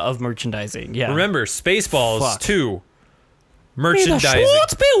idea of merchandising. Yeah. Remember, Spaceballs 2. Merchandising. May the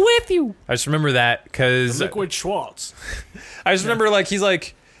Schwartz be with you. I just remember that because Liquid Schwartz. I just remember like he's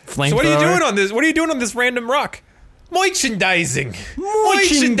like, so what are you doing on this? What are you doing on this random rock? Merchandising. So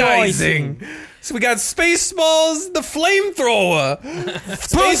we got Spaceballs, the flamethrower.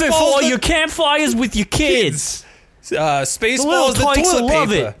 Perfect for all your campfires with your kids. Spaceballs, the toilet love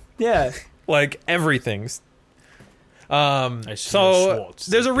paper. it. Yeah. Like everything's. So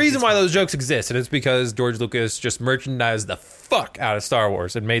there's a reason why those jokes exist, and it's because George Lucas just merchandised the fuck out of Star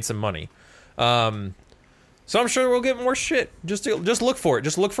Wars and made some money. So I'm sure we'll get more shit. Just look for it.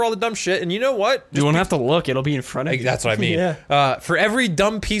 Just look for all the dumb shit, and you know what? You won't have to look; it'll be in front of you. That's what I mean. Yeah. For every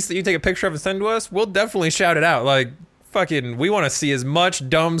dumb piece that you take a picture of and send to us, we'll definitely shout it out. Like, fucking, we want to see as much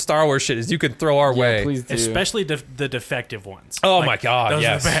dumb Star Wars shit as you can throw our way. Please do. Especially the defective ones. Oh like, my god, those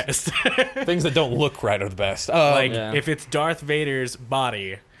yes. are the best. Things that don't look right are the best. If it's Darth Vader's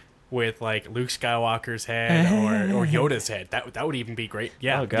body with like Luke Skywalker's head or Yoda's head, that would even be great.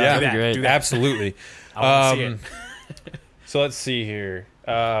 Yeah, Oh, God, that'd be great. Do that. Absolutely. I want to see it. So let's see here.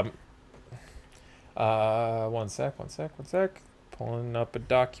 One sec. Pulling up a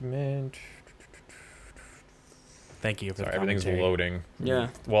document. Thank you for Sorry, the everything's commentary. loading. Yeah.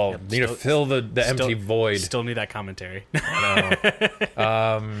 Well, need to fill the empty void. Still need that commentary. No.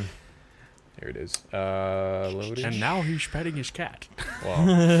 Here it is. Loading. And now he's petting his cat.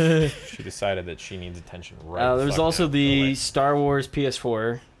 Well, she decided that she needs attention right There's fuck also now. the Star Wars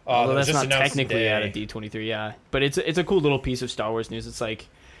PS4. Although that was that's just not announced technically today. out of D23, yeah. But it's a cool little piece of Star Wars news. It's like,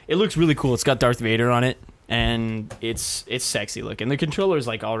 it looks really cool. It's got Darth Vader on it, and it's sexy looking. The controller's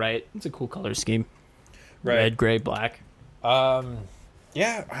like all right. It's a cool color scheme. Right. Red, gray, black.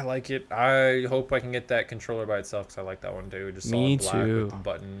 Yeah, I like it. I hope I can get that controller by itself because I like that one too. Just Me solid black too. with the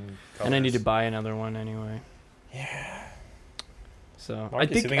button colors. And I need to buy another one anyway. Yeah. So Marcus, I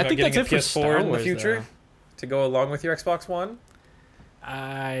think you about that's getting it for a PS4 Star in the Wars, future though. to go along with your Xbox One.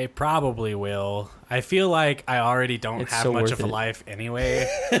 I probably will. I feel like I already don't It's have so much worth of a it. life anyway.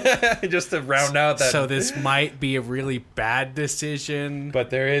 Just to round out that. So this might be a really bad decision. But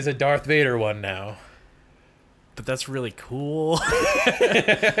there is a Darth Vader one now. But that's really cool.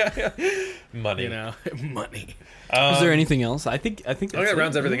 Money. You know, money. Is there anything else? I think that's Okay, that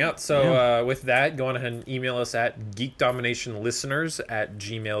rounds everything out. So Yeah. with that, go on ahead and email us at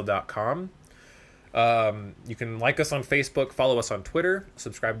geekdominationlisteners@gmail.com. You can like us on Facebook, follow us on Twitter,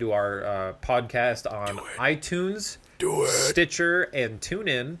 subscribe to our podcast on iTunes, Stitcher, and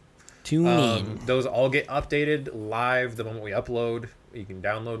TuneIn. Tune in. Those all get updated live the moment we upload. You can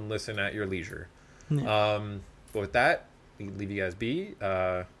download and listen at your leisure. But with that, we leave you guys be.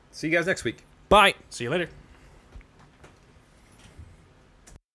 See you guys next week. Bye. See you later.